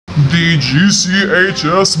The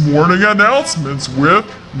GCHS morning announcements with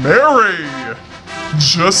Mary,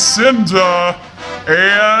 Jacinda,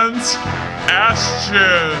 and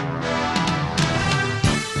Ashton.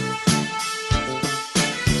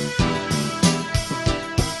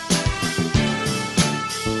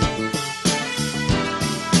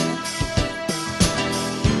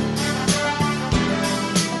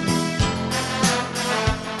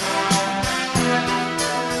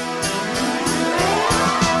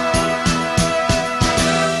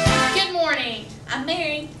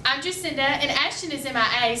 I'm Jacinda, and Ashton is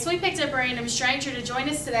MIA, so we picked up a random stranger to join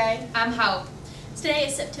us today. I'm Hope. Today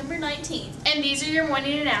is September 19th. And these are your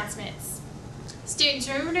morning announcements. Students,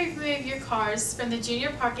 remember to remove your cars from the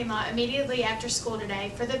junior parking lot immediately after school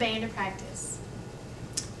today for the band to practice.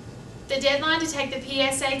 The deadline to take the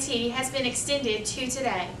PSAT has been extended to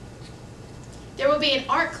today. There will be an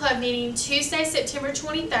art club meeting Tuesday, September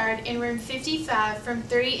 23rd in room 55 from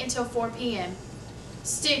 3 until 4 p.m.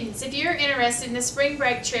 Students, if you're interested in the spring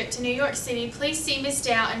break trip to New York City, please see Ms.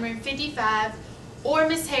 Dow in room 55 or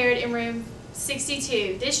Ms. Harrod in room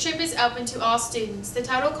 62. This trip is open to all students. The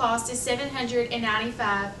total cost is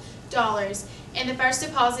 $795, and the first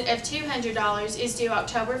deposit of $200 is due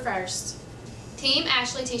October 1st. Team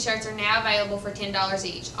Ashley t-shirts are now available for $10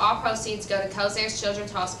 each. All proceeds go to Cozare's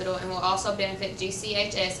Children's Hospital and will also benefit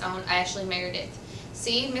GCHS owned Ashley Meredith.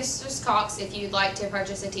 See Mrs. Cox if you'd like to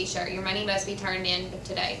purchase a t-shirt. Your money must be turned in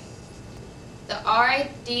today. The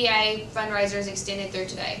RADA fundraiser is extended through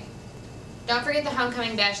today. Don't forget the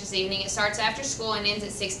homecoming bash this evening. It starts after school and ends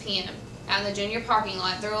at 6 p.m. out in the junior parking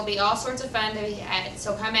lot. There will be all sorts of fun to be had,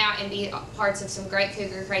 so come out and be parts of some great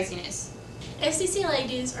Cougar craziness. FCCLA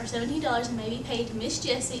dues are $17 and may be paid to Miss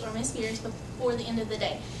Jessie or Miss Beers before the end of the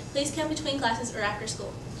day. Please come between classes or after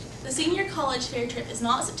school. The senior college fair trip is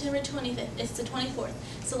not September 25th, it's the 24th,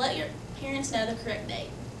 so let your parents know the correct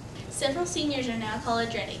date. Several seniors are now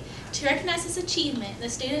college ready. To recognize this achievement, the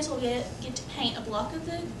students will get to paint a block of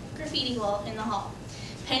the graffiti wall in the hall.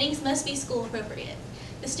 Paintings must be school appropriate.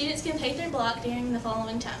 The students can paint their block during the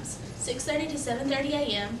following times: 6:30 to 7:30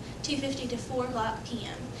 a.m., 2:50 to 4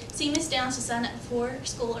 p.m. See Ms. Downs to sign up before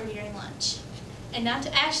school or during lunch. And now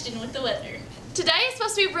to Ashton with the weather. Today is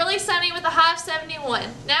supposed to be really sunny with a high of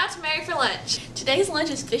 71. Now to Mary for lunch. Today's lunch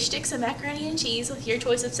is fish sticks and macaroni and cheese with your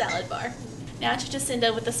choice of salad bar. Now to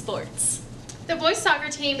Jacinda with the sports. The boys soccer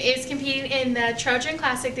team is competing in the Trojan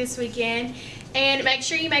Classic this weekend, and make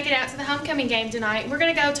sure you make it out to the homecoming game tonight. We're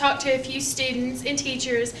going to go talk to a few students and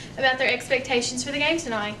teachers about their expectations for the game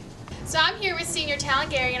tonight. So I'm here with Senior Talent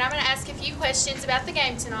Gary, and I'm going to ask a few questions about the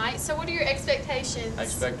game tonight. So what are your expectations? I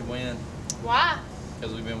expect to win. Why?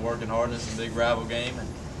 Because we've been working hard in this big rival game, and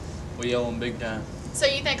we owe them big time. So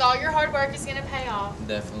you think all your hard work is going to pay off?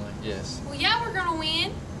 Definitely, yes. Well, yeah, we're going to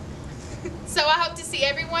win. So I hope to see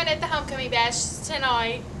everyone at the homecoming bash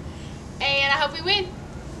tonight, and I hope we win.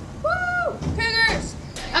 Woo! Cougars!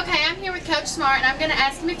 Okay, I'm here with Coach Smart, and I'm going to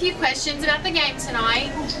ask him a few questions about the game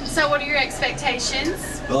tonight. So what are your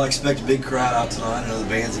expectations? Well, I expect a big crowd out tonight. I know the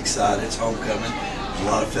band's excited. It's homecoming. There's a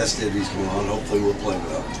lot of festivities going on. Hopefully we'll play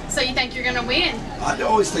well. So you think you're going to win? I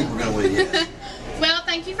always think we're going to win, yes. Well,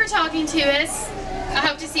 thank you for talking to us. I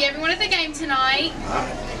hope to see everyone at the game tonight. All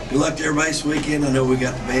right. Good luck to everybody this weekend. I know we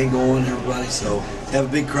got the band going, everybody, so have a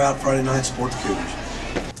big crowd Friday night. Support the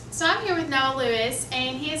Cougars. So I'm here with Noah Lewis,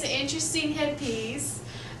 and he has an interesting headpiece.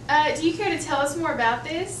 Do you care to tell us more about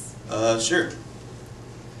this? Sure.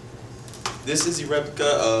 This is a replica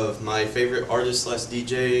of my favorite artist slash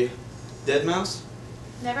DJ, Deadmau5.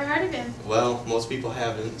 Never heard of him. Well, most people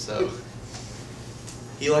haven't, so.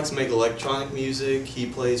 He likes to make electronic music. He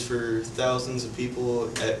plays for thousands of people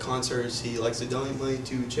at concerts. He likes to donate money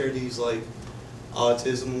to charities like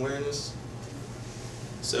autism awareness.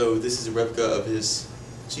 So this is a replica of his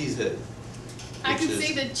cheese head. I can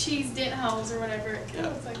see the cheese dent holes or whatever. It Yeah.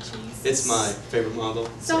 looks like cheese. It's my favorite model.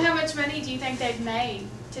 So how much money do you think they've made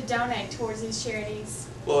to donate towards these charities?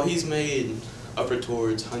 Well, he's made upward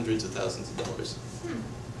towards hundreds of thousands of dollars.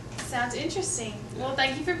 Sounds interesting. Well,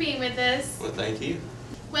 thank you for being with us. Well, thank you.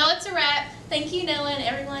 Well, it's a wrap. Thank you, Noah, and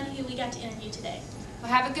everyone who we got to interview today. Well,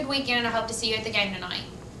 have a good weekend, and I hope to see you at the game tonight.